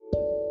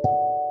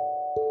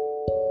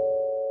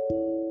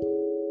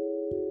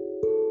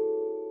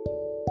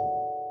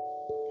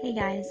Hey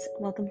guys,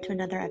 welcome to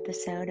another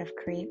episode of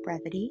Create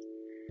Brevity.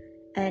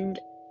 And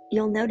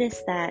you'll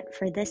notice that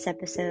for this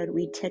episode,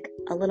 we took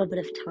a little bit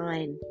of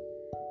time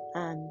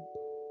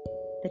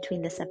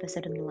between this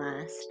episode and the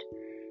last.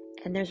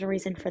 And there's a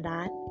reason for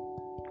that.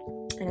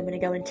 And I'm going to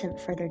go into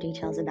further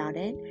details about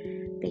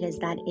it because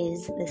that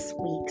is this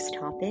week's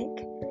topic.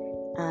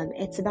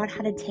 It's about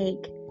how to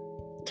take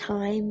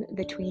time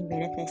between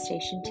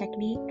manifestation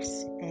techniques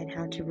and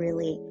how to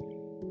really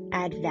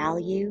add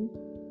value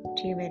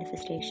to your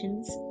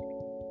manifestations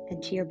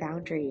and to your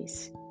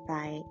boundaries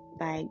by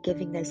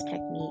giving those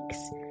techniques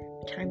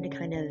time to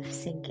kind of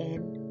sink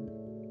in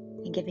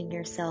and giving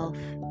yourself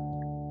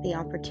the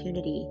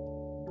opportunity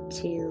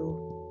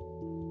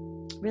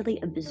to really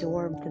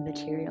absorb the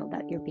material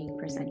that you're being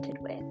presented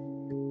with.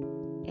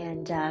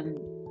 And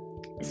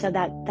so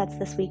that's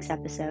this week's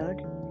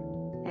episode.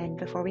 And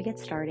before we get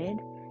started,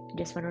 I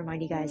just want to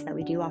remind you guys that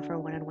we do offer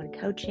one-on-one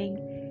coaching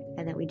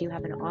and that we do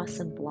have an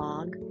awesome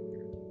blog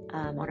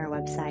on our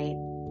website,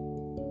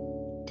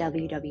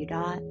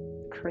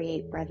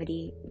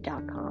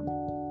 www.createbrevity.com.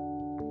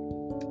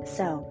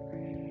 So,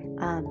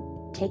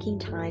 taking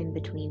time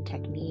between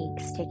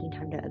techniques, taking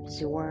time to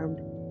absorb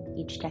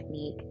each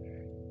technique,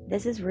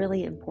 this is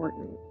really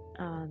important.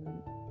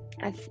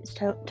 I've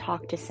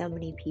talked to so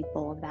many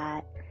people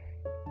that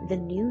the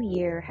new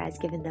year has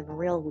given them a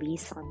real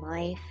lease on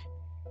life,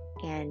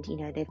 and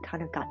they've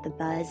kind of got the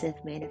buzz of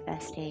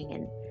manifesting,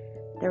 and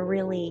they're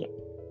really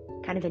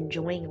kind of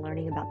enjoying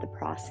learning about the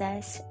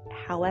process.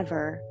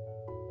 However,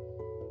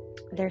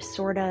 they're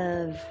sort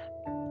of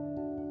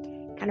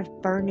kind of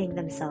burning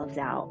themselves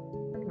out,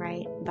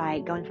 right? By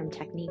going from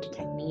technique to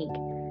technique.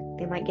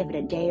 They might give it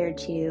a day or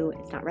two.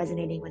 It's not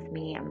resonating with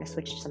me. I'm going to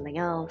switch to something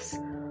else.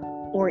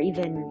 Or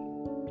even,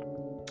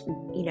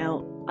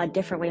 a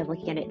different way of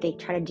looking at it, they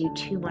try to do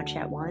too much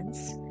at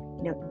once,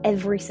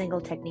 every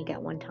single technique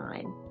at one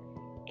time.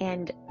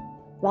 And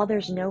while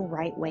there's no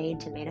right way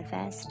to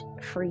manifest,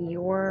 for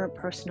your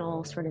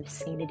personal sort of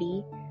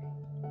sanity,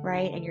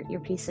 right, and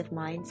your peace of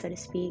mind, so to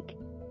speak,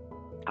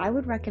 I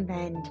would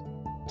recommend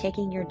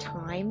taking your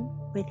time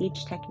with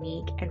each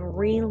technique and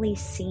really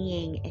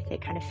seeing if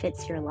it kind of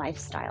fits your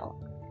lifestyle.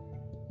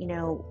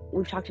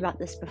 We've talked about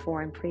this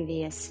before in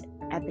previous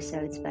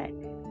episodes, but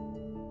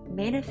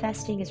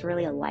manifesting is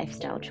really a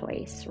lifestyle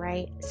choice,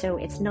 right? So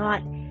it's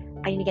not,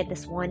 I need to get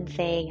this one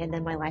thing and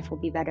then my life will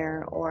be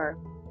better, or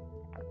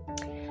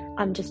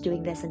I'm just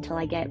doing this until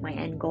I get my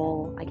end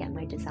goal, I get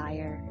my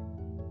desire,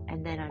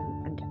 and then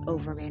I'm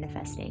over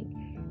manifesting.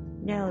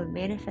 No,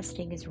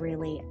 manifesting is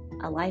really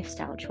a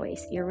lifestyle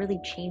choice. You're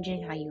really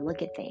changing how you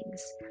look at things.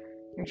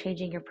 You're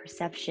changing your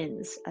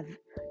perceptions of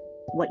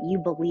what you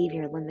believe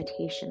your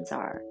limitations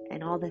are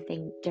and all the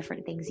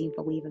different things you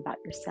believe about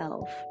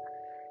yourself.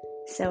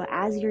 So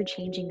as you're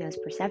changing those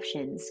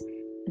perceptions,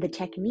 the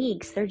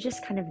techniques, they're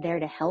just kind of there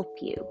to help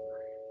you.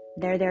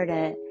 They're there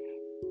to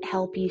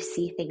help you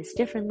see things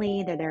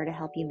differently. They're there to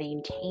help you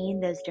maintain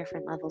those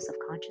different levels of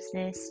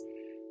consciousness.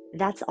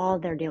 That's all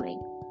they're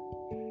doing.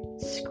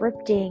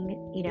 Scripting,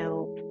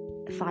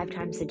 5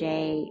 times a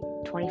day,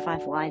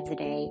 25 lines a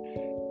day,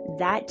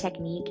 that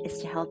technique is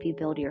to help you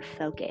build your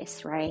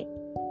focus, right?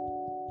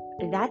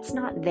 That's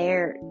not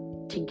there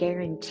to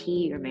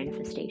guarantee your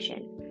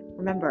manifestation.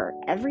 Remember,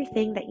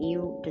 everything that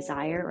you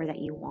desire or that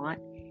you want,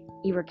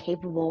 you are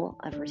capable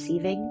of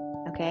receiving,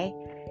 okay?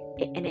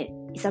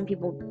 Some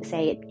people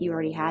say you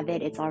already have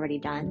it, it's already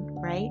done,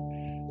 right?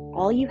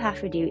 All you have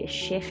to do is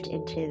shift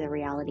into the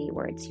reality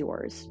where it's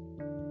yours.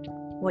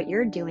 What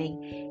you're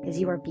doing is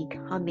you are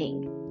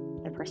becoming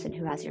the person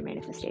who has your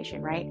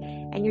manifestation, right?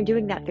 And you're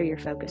doing that through your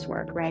focus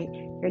work, right?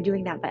 You're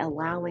doing that by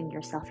allowing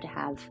yourself to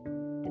have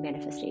the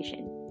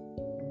manifestation.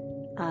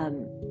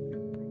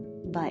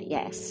 But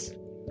yes,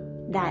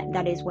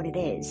 that is what it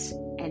is.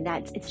 And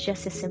it's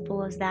just as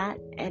simple as that.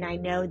 And I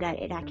know that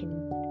that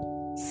can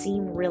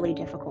seem really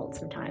difficult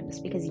sometimes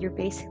because you're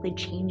basically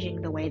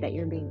changing the way that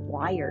you're being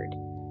wired.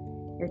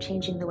 You're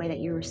changing the way that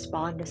you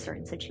respond to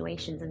certain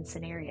situations and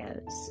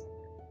scenarios.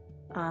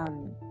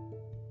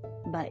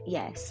 But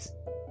yes,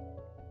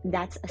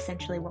 that's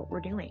essentially what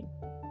we're doing.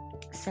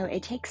 So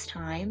it takes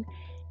time,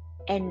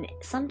 and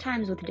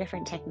sometimes with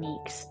different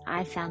techniques,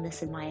 I found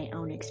this in my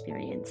own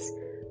experience,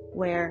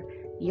 where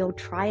you'll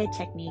try a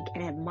technique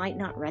and it might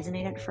not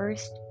resonate at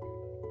first,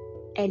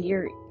 and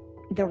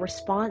the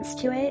response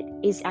to it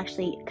is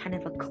actually kind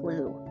of a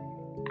clue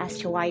as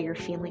to why you're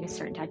feeling a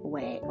certain type of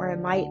way, or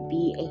it might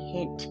be a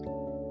hint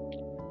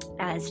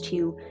as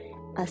to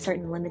a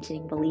certain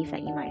limiting belief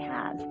that you might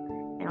have.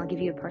 And I'll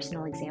give you a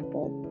personal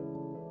example.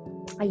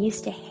 I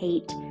used to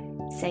hate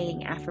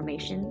saying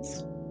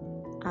affirmations.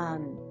 I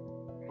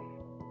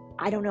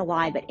don't know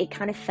why, but it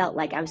kind of felt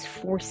like I was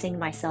forcing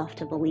myself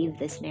to believe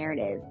this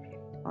narrative,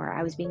 or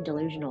I was being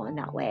delusional in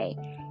that way.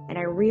 And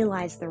I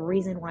realized the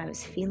reason why I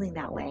was feeling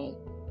that way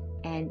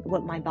and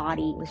what my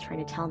body was trying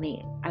to tell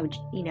me. I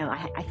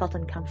felt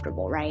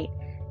uncomfortable, right?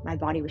 My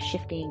body was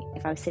shifting.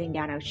 If I was sitting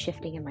down, I was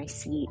shifting in my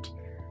seat.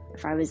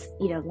 If I was,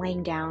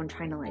 laying down,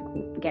 trying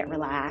to get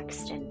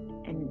relaxed and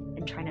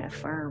trying to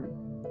affirm,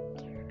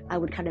 I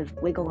would kind of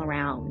wiggle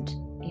around,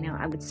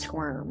 I would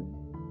squirm,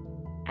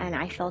 and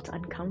I felt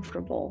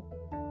uncomfortable.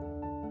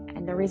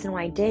 And the reason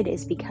why I did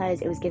is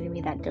because it was giving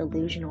me that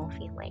delusional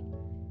feeling.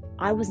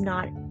 I was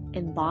not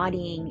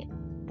embodying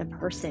the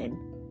person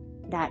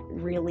that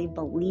really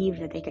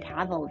believed that they could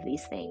have all of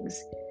these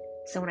things.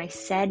 So when I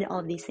said all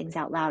of these things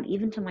out loud,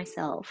 even to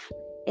myself,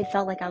 it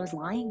felt like I was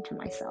lying to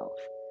myself.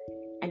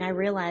 And I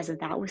realized that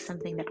that was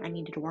something that I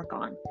needed to work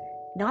on.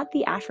 Not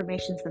the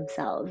affirmations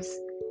themselves.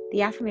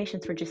 The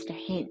affirmations were just a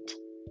hint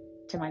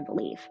to my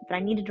belief, but I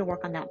needed to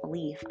work on that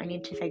belief. I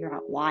needed to figure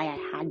out why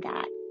I had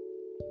that.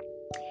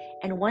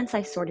 And once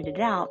I sorted it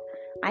out,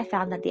 I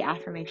found that the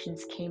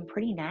affirmations came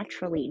pretty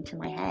naturally into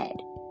my head,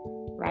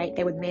 right?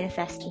 They would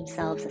manifest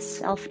themselves as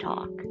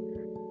self-talk.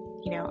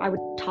 I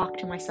would talk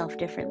to myself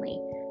differently.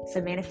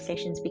 So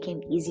manifestations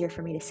became easier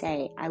for me to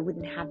say. I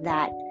wouldn't have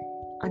that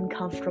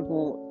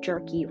uncomfortable,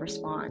 jerky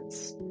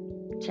response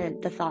to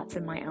the thoughts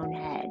in my own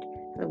head,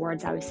 the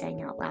words I was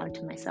saying out loud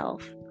to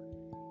myself.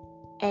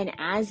 And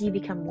as you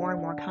become more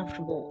and more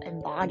comfortable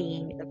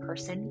embodying the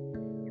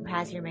person who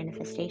has your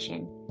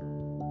manifestation,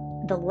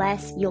 the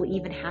less you'll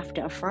even have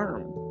to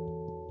affirm.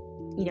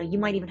 You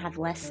might even have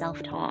less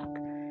self-talk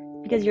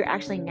because you're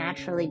actually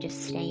naturally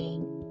just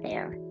staying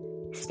there,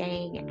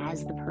 staying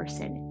as the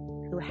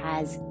person who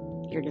has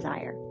your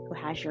desire, who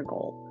has your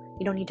goal.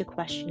 You don't need to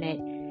question it.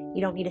 You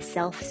don't need to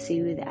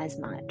self-soothe as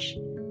much,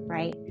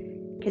 right?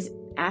 Because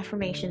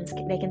affirmations,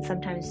 they can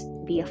sometimes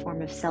be a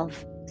form of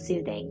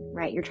self-soothing,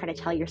 right? You're trying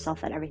to tell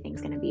yourself that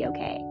everything's going to be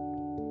okay.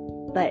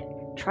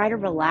 But try to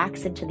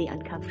relax into the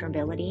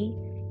uncomfortability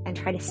and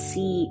try to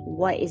see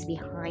what is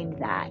behind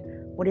that.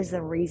 What is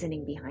the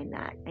reasoning behind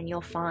that? And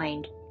you'll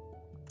find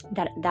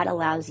that that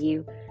allows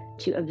you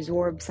to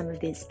absorb some of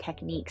these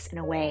techniques in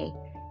a way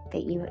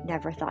that you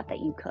never thought that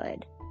you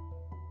could.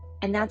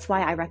 And that's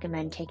why I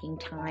recommend taking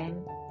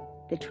time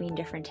between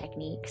different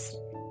techniques,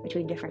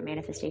 between different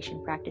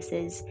manifestation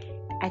practices.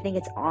 I think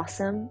it's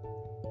awesome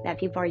that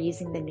people are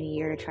using the new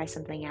year to try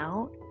something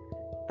out,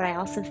 but I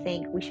also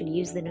think we should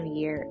use the new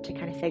year to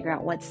kind of figure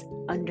out what's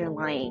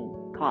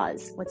underlying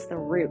cause, what's the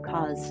root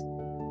cause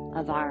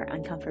of our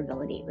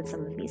uncomfortability with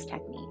some of these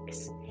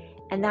techniques.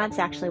 And that's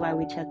actually why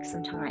we took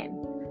some time,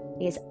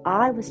 because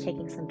I was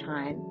taking some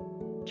time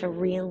to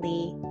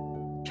really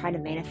try to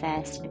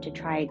manifest and to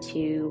try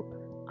to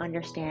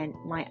understand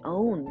my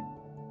own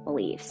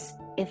beliefs.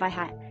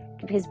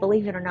 Because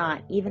believe it or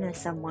not, even as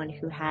someone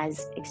who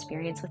has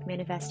experience with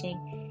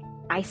manifesting,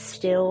 I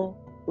still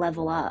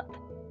level up.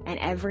 And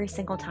every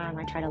single time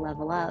I try to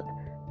level up,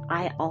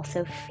 I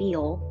also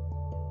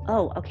feel,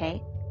 oh,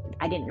 okay,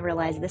 I didn't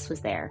realize this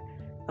was there.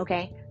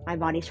 Okay, my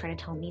body's trying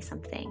to tell me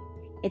something.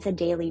 It's a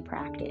daily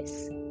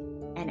practice.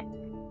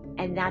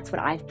 And that's what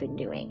I've been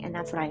doing. And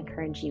that's what I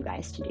encourage you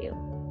guys to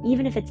do.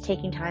 Even if it's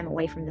taking time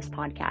away from this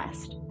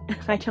podcast.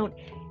 I don't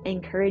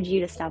encourage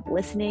you to stop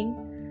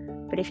listening.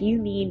 But if you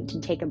need to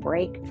take a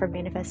break from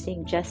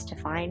manifesting just to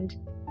find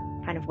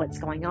kind of what's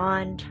going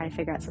on, try to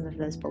figure out some of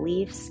those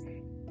beliefs,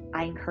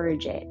 I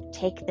encourage it.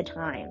 Take the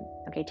time.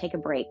 Okay, take a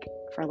break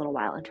for a little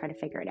while and try to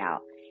figure it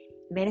out.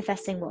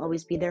 Manifesting will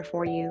always be there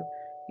for you.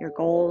 Your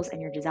goals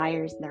and your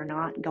desires, they're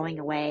not going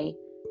away.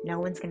 No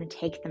one's going to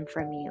take them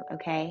from you,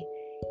 okay?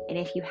 And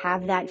if you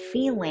have that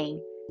feeling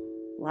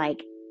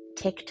like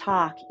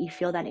tick-tock, you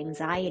feel that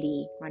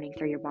anxiety running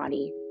through your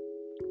body,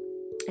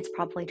 it's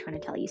probably trying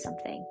to tell you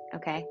something,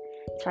 okay?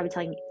 It's probably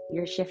telling you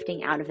you're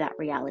shifting out of that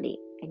reality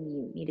and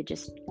you need to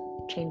just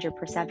change your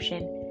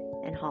perception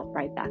and hop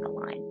right back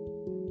online.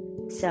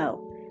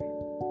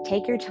 So,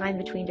 take your time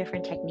between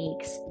different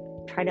techniques.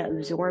 Try to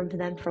absorb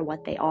them for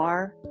what they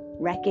are.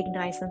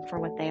 Recognize them for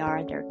what they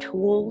are. They're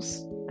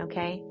tools,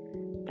 okay?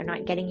 They're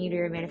not getting you to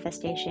your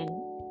manifestation,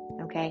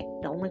 okay?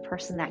 The only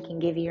person that can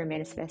give you your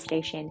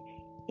manifestation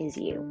is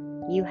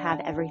you. You have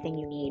everything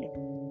you need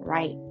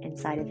right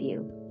inside of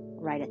you,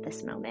 right at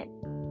this moment.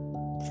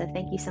 So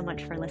thank you so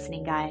much for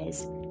listening,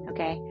 guys,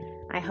 okay?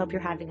 I hope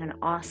you're having an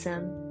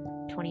awesome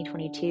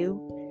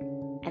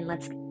 2022, and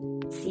let's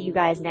see you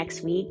guys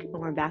next week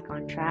when we're back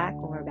on track,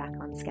 when we're back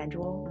on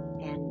schedule,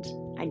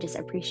 and I just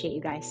appreciate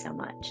you guys so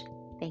much.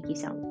 Thank you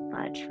so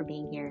much for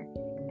being here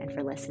and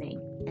for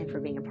listening and for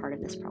being a part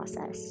of this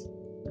process.